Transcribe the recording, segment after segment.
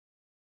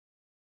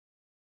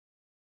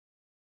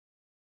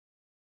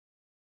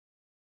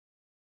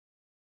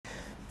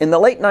In the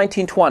late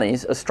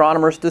 1920s,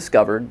 astronomers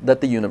discovered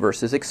that the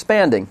universe is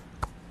expanding.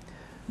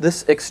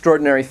 This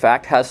extraordinary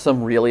fact has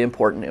some really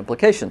important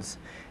implications.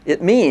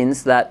 It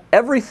means that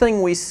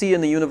everything we see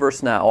in the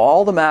universe now,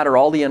 all the matter,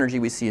 all the energy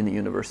we see in the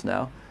universe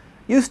now,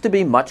 used to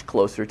be much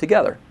closer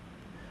together.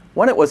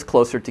 When it was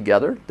closer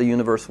together, the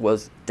universe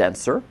was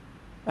denser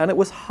and it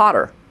was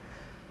hotter.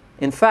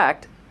 In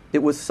fact,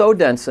 it was so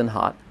dense and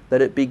hot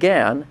that it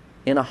began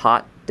in a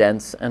hot,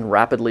 dense, and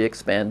rapidly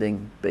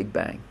expanding Big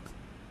Bang.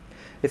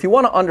 If you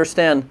want to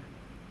understand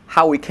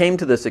how we came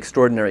to this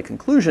extraordinary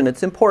conclusion,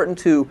 it's important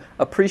to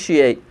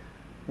appreciate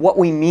what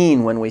we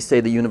mean when we say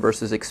the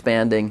universe is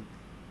expanding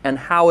and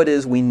how it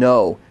is we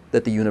know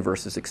that the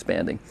universe is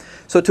expanding.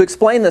 So to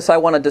explain this, I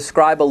want to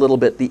describe a little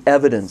bit the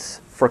evidence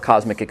for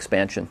cosmic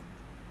expansion.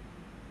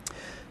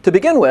 To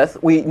begin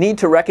with, we need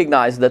to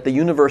recognize that the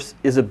universe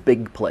is a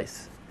big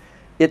place.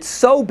 It's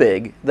so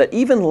big that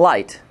even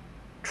light,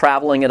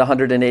 traveling at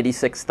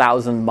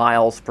 186,000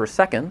 miles per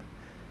second,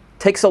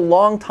 takes a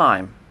long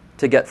time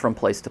to get from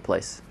place to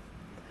place.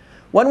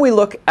 When we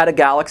look at a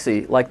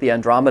galaxy like the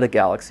Andromeda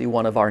Galaxy,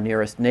 one of our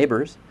nearest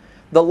neighbors,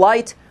 the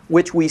light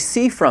which we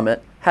see from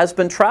it has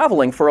been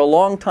traveling for a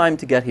long time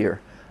to get here,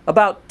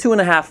 about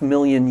 2.5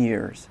 million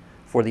years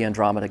for the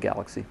Andromeda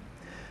Galaxy.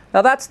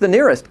 Now that's the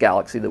nearest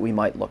galaxy that we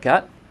might look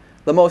at.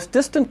 The most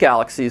distant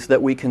galaxies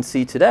that we can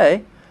see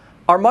today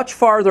are much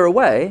farther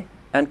away,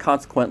 and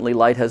consequently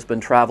light has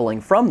been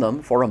traveling from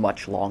them for a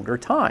much longer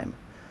time.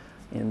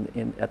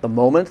 At the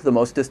moment, the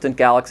most distant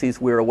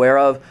galaxies we're aware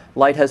of,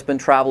 light has been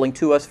traveling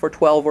to us for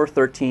 12 or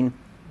 13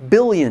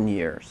 billion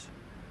years.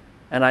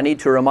 And I need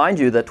to remind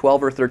you that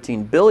 12 or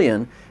 13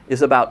 billion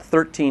is about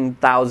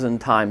 13,000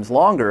 times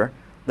longer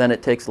than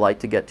it takes light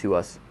to get to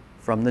us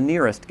from the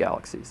nearest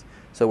galaxies.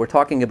 So we're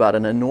talking about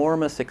an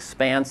enormous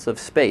expanse of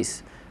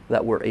space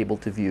that we're able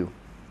to view.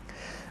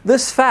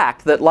 This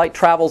fact that light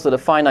travels at a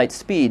finite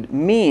speed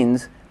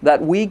means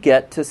that we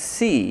get to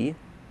see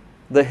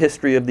the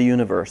history of the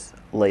universe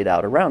laid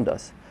out around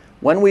us.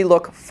 When we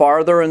look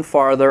farther and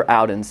farther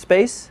out in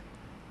space,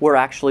 we're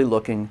actually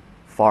looking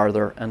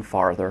farther and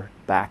farther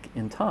back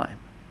in time.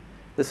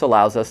 This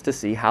allows us to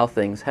see how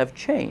things have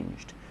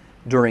changed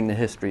during the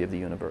history of the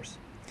universe.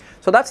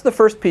 So that's the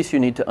first piece you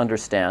need to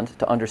understand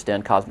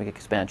cosmic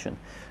expansion.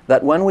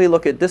 That when we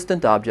look at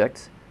distant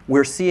objects,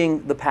 we're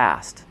seeing the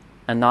past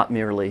and not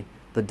merely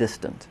the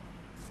distant.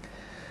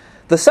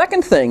 The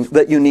second thing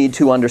that you need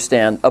to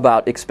understand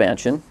about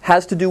expansion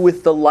has to do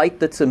with the light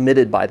that's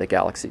emitted by the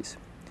galaxies.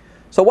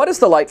 So what is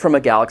the light from a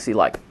galaxy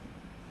like?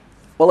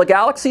 Well, a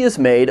galaxy is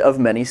made of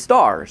many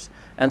stars,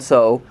 and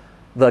so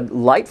the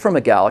light from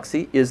a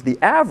galaxy is the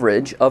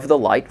average of the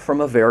light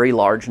from a very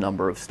large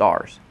number of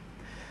stars.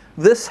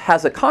 This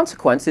has a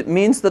consequence. It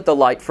means that the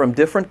light from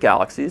different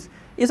galaxies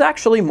is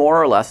actually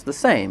more or less the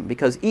same,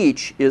 because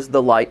each is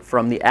the light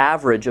from the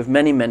average of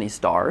many, many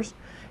stars,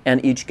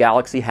 and each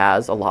galaxy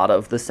has a lot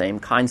of the same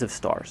kinds of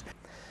stars.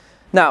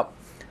 Now,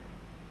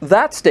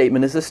 that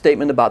statement is a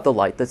statement about the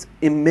light that's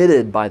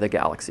emitted by the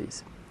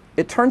galaxies.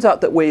 It turns out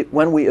that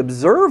when we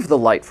observe the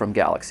light from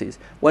galaxies,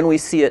 when we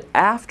see it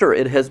after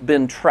it has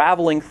been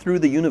traveling through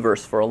the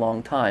universe for a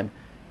long time,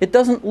 it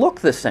doesn't look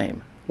the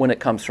same when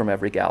it comes from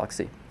every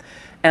galaxy.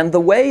 And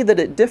the way that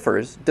it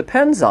differs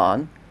depends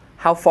on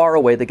how far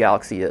away the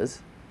galaxy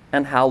is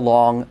and how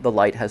long the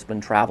light has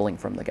been traveling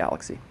from the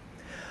galaxy.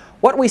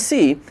 What we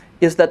see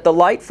is that the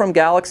light from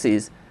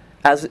galaxies,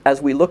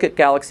 as we look at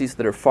galaxies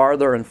that are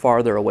farther and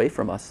farther away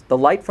from us, the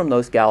light from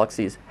those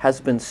galaxies has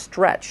been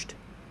stretched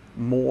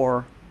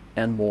more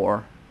and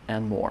more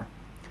and more.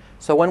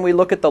 So when we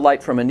look at the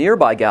light from a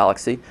nearby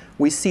galaxy,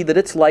 we see that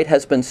its light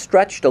has been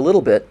stretched a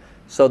little bit,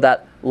 so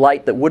that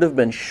light that would have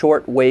been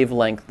short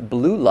wavelength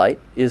blue light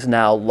is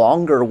now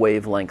longer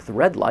wavelength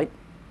red light.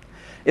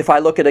 If I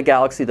look at a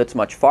galaxy that's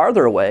much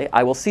farther away,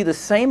 I will see the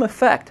same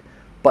effect,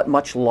 but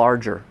much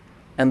larger.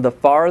 And the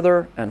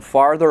farther and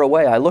farther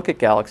away I look at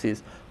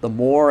galaxies, the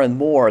more and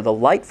more the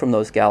light from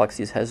those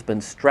galaxies has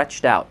been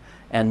stretched out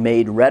and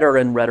made redder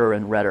and redder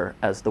and redder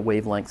as the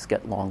wavelengths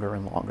get longer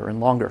and longer and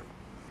longer.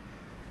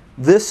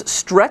 This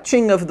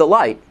stretching of the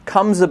light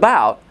comes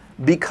about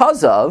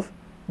because of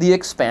the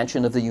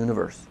expansion of the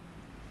universe.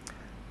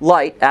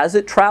 Light, as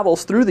it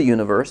travels through the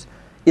universe,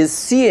 is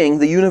seeing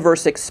the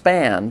universe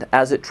expand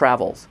as it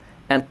travels.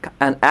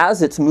 And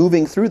as it's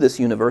moving through this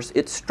universe,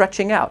 it's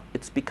stretching out.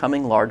 It's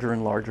becoming larger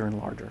and larger and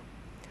larger.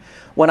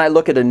 When I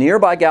look at a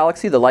nearby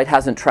galaxy, the light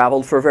hasn't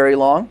traveled for very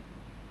long.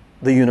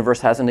 The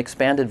universe hasn't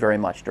expanded very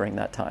much during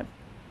that time.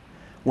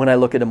 When I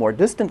look at a more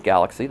distant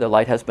galaxy, the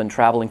light has been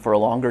traveling for a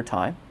longer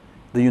time.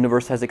 The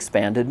universe has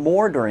expanded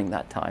more during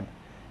that time.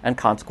 And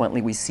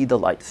consequently, we see the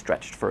light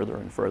stretched further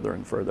and further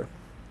and further.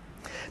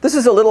 This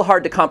is a little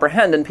hard to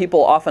comprehend, and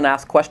people often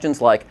ask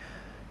questions like,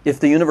 if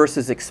the universe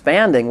is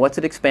expanding, what's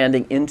it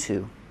expanding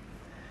into?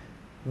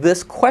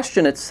 This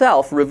question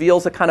itself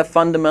reveals a kind of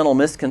fundamental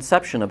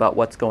misconception about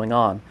what's going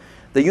on.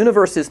 The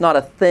universe is not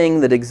a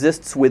thing that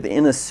exists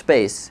within a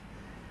space.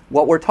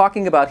 What we're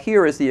talking about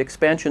here is the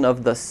expansion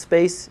of the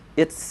space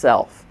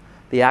itself,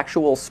 the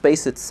actual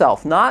space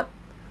itself, not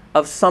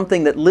of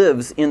something that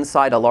lives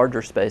inside a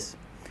larger space.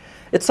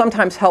 It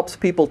sometimes helps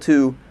people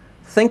to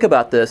think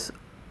about this,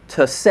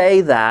 to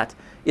say that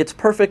it's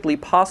perfectly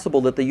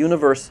possible that the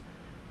universe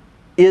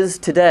is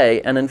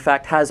today, and in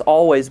fact has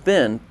always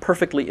been,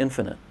 perfectly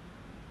infinite.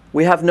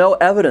 We have no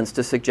evidence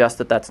to suggest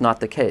that that's not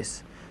the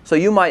case. So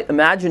you might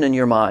imagine in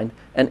your mind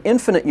an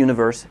infinite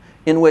universe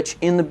in which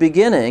in the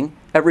beginning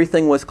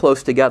everything was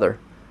close together.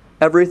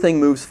 Everything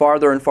moves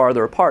farther and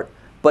farther apart,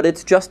 but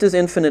it's just as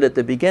infinite at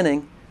the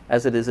beginning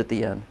as it is at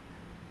the end.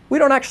 We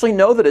don't actually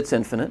know that it's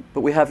infinite,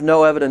 but we have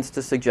no evidence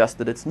to suggest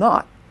that it's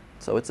not.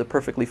 So it's a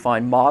perfectly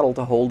fine model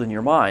to hold in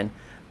your mind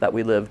that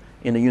we live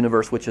in a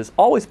universe which has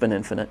always been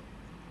infinite,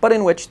 but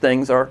in which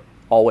things are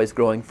always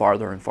growing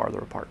farther and farther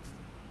apart.